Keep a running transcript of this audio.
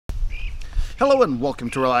Hello and welcome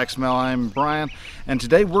to Relax Mel. I'm Brian, and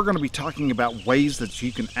today we're going to be talking about ways that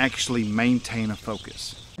you can actually maintain a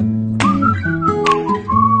focus.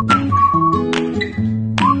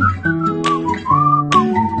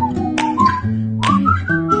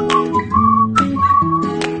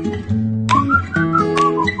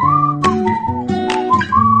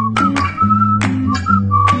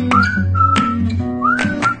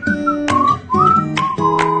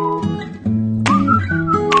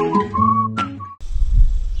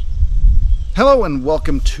 Hello and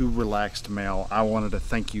welcome to Relaxed Mail. I wanted to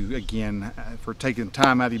thank you again for taking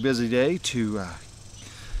time out of your busy day to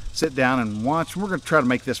sit down and watch. We're going to try to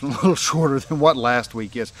make this one a little shorter than what last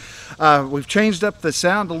week is. We've changed up the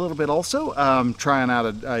sound a little bit also. Trying out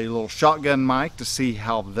a little shotgun mic to see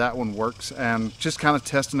how that one works, and just kind of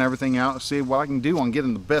testing everything out to see what I can do on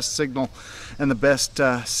getting the best signal and the best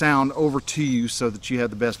sound over to you so that you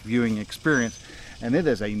have the best viewing experience. And it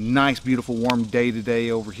is a nice, beautiful, warm day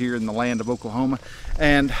today over here in the land of Oklahoma.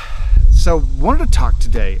 And so wanted to talk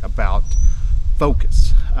today about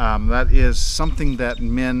focus. That is something that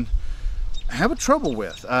men have a trouble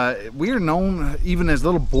with. We are known, even as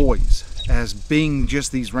little boys, as being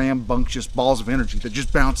just these rambunctious balls of energy that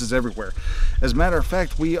just bounces everywhere. As a matter of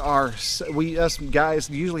fact, us guys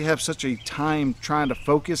usually have such a time trying to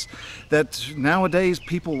focus that nowadays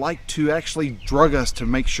people like to actually drug us to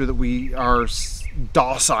make sure that we are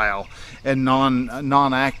docile and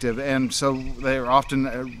non-active, and so they're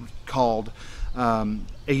often called ADD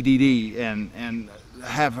and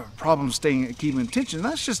have problems keeping attention. And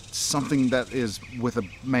that's just something that is with a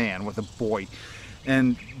man, with a boy.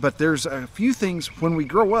 But there's a few things when we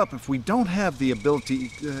grow up, if we don't have the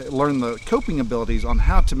ability, learn the coping abilities on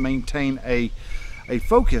how to maintain a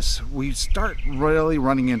focus, we start really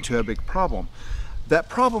running into a big problem. That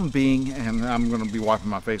problem being, and I'm going to be wiping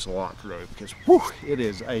my face a lot today because whew, it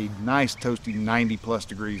is a nice toasty 90 plus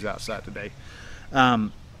degrees outside today.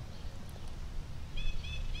 But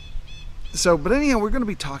anyhow, we're going to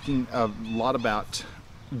be talking a lot about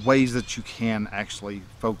ways that you can actually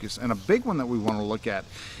focus, and a big one that we want to look at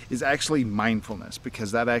is actually mindfulness,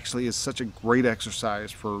 because that actually is such a great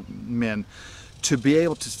exercise for men to be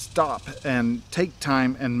able to stop and take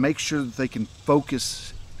time and make sure that they can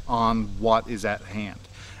focus on what is at hand.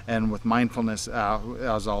 And with mindfulness,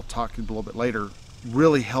 as I'll talk a little bit later,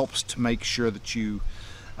 really helps to make sure that you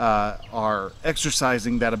are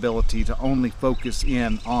exercising that ability to only focus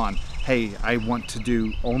in on, hey, I want to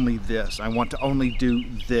do only this, I want to only do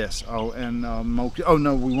this, oh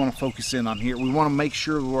no, we want to focus in on here. We want to make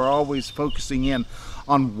sure we're always focusing in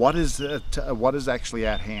on what is actually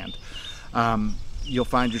at hand. You'll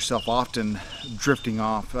find yourself often drifting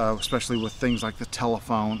off, especially with things like the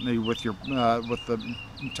telephone, with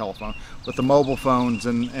the mobile phones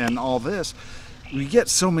and all this. We get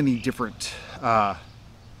so many different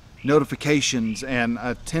notifications and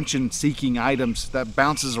attention-seeking items that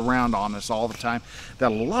bounces around on us all the time,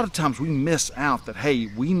 that a lot of times we miss out that, hey,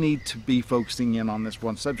 we need to be focusing in on this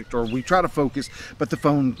one subject, or we try to focus but the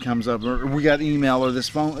phone comes up, or we got email, or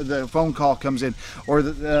the phone call comes in, or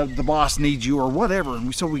the boss needs you, or whatever,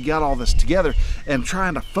 and so we got all this together, and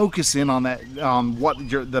trying to focus in on that,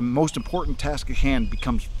 the most important task at hand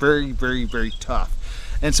becomes very, very, very tough.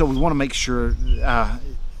 And so we want to make sure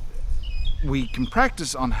we can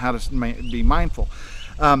practice on how to be mindful.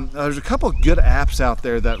 There's a couple of good apps out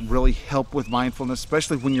there that really help with mindfulness,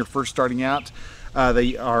 especially when you're first starting out.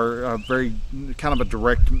 They are very kind of a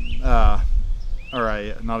direct,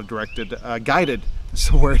 guided, that's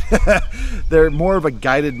the word. They're more of a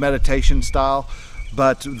guided meditation style.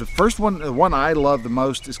 But the first one, the one I love the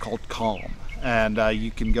most, is called Calm. And you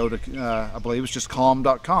can go to, I believe it's just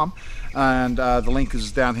calm.com. And the link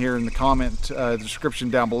is down here in the comment, description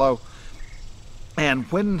down below. And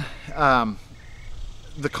when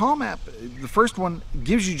the Calm app, the first one,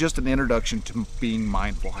 gives you just an introduction to being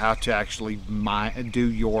mindful, how to actually how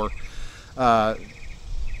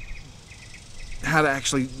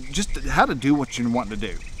to do what you're wanting to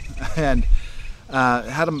do, and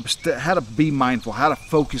how to be mindful, how to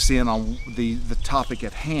focus in on the topic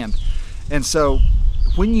at hand. And so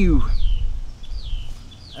when you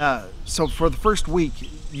so for the first week,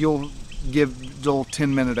 you'll give little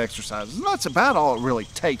 10-minute exercises, and that's about all it really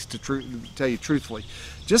takes, to tell you truthfully.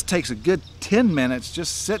 Just takes a good 10 minutes.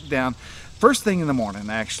 Just sit down first thing in the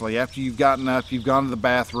morning, actually, after you've gotten up, you've gone to the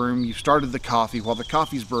bathroom, you've started the coffee. While the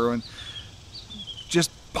coffee's brewing,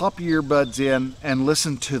 just pop your earbuds in and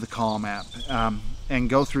listen to the Calm app, and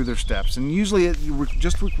go through their steps. And usually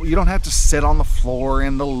you don't have to sit on the floor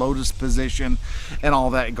in the lotus position and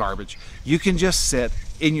all that garbage. You can just sit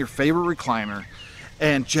in your favorite recliner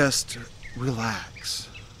and just relax.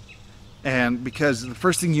 And because the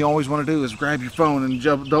first thing you always want to do is grab your phone and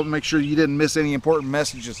don't make sure you didn't miss any important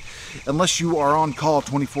messages. Unless you are on call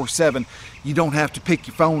 24/7, you don't have to pick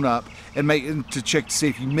your phone up and to check to see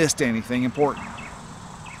if you missed anything important.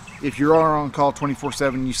 If you are on call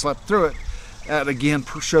 24/7 and you slept through it, that again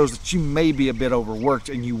shows that you may be a bit overworked,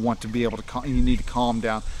 and you want to be able to you need to calm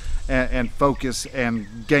down and focus and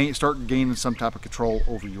start gaining some type of control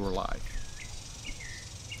over your life.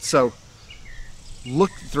 So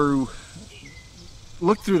look through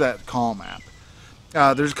that Calm app.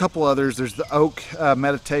 There's a couple others. There's the Oak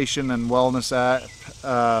meditation and wellness app,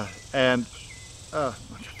 and I got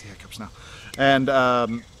the hiccups now.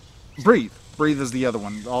 And Breathe. Breathe is the other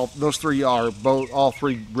one. Those three are all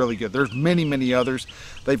three really good. There's many others.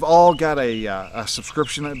 They've all got a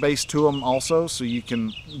subscription base to them also, so you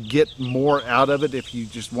can get more out of it if you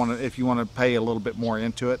want to pay a little bit more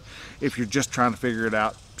into it. If you're just trying to figure it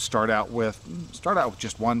out, start out with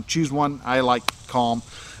just one. Choose one. I like Calm,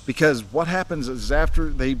 because what happens is after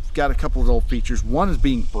they've got a couple of little features. One is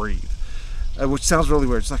being Breathe, which sounds really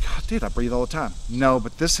weird. It's like, oh, dude, I breathe all the time. No,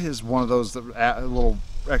 but this is one of those little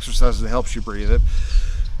exercises that helps you breathe it.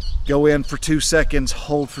 Go in for 2 seconds,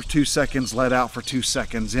 hold for 2 seconds, let out for 2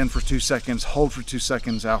 seconds, in for 2 seconds, hold for 2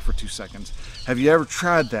 seconds, out for 2 seconds. Have you ever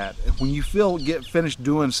tried that? When you get finished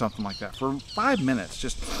doing something like that for 5 minutes,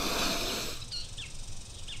 just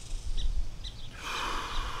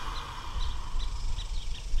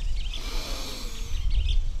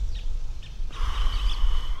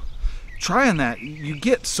trying that, you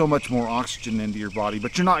get so much more oxygen into your body,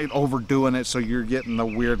 but you're not overdoing it, so you're getting the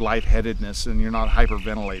weird lightheadedness and you're not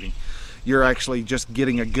hyperventilating. You're actually just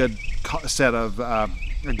getting a good set of a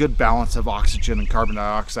good balance of oxygen and carbon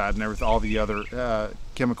dioxide and everything, all the other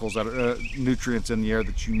chemicals that are nutrients in the air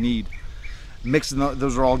that you need. Mixing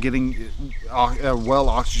those are all getting well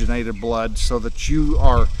oxygenated blood, so that you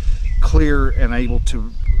are clear and able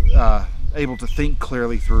to think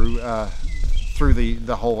clearly through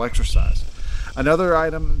the whole exercise. Another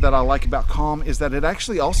item that I like about Calm is that it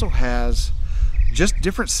actually also has just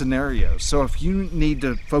different scenarios. So if you need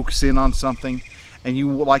to focus in on something and you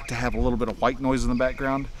would like to have a little bit of white noise in the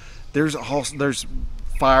background, there's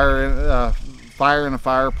fire in a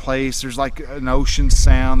fireplace, there's like an ocean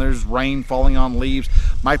sound, there's rain falling on leaves.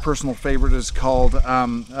 My personal favorite is called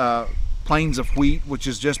Plains of Wheat, which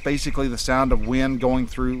is just basically the sound of wind going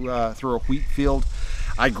through a wheat field.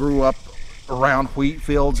 I grew up around wheat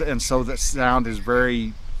fields, and so that sound is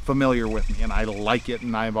very familiar with me, and I like it,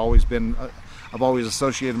 and I've always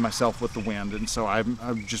associated myself with the wind, and so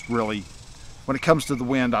I'm just really, when it comes to the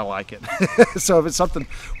wind, I like it. So if it's something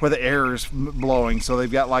where the air is blowing, so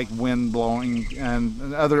they've got like wind blowing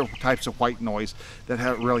and other types of white noise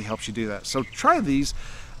that really helps you do that. So try these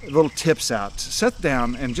little tips out. Sit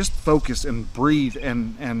down and just focus and breathe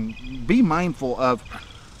and be mindful of,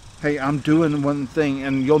 hey, I'm doing one thing,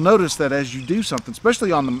 and you'll notice that as you do something,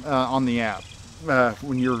 especially on the app,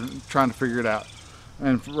 when you're trying to figure it out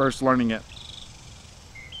and first learning it,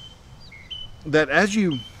 that as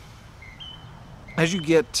you're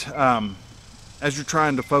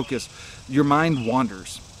trying to focus, your mind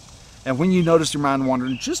wanders. And when you notice your mind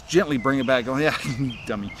wandering, just gently bring it back. Go, yeah,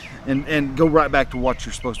 dummy, and go right back to what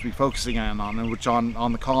you're supposed to be focusing on, and which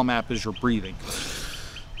on the Calm app is your breathing.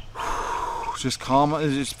 Just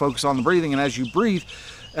focus on the breathing, and as you breathe,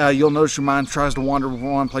 you'll notice your mind tries to wander from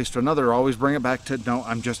one place to another. Always bring it back to, no,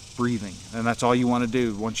 I'm just breathing, and that's all you want to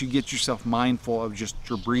do. Once you get yourself mindful of just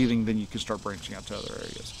your breathing, then you can start branching out to other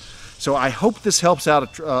areas. So I hope this helps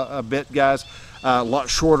out a bit, guys. A lot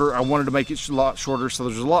shorter. I wanted to make it a lot shorter, so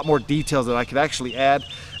there's a lot more details that I could actually add.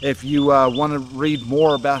 If you want to read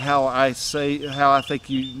more about how I think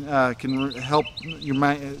you can help you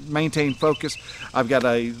maintain focus, I've got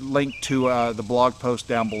a link to the blog post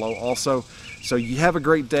down below also. So you have a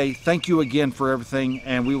great day. Thank you again for everything,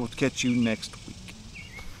 and we will catch you next week.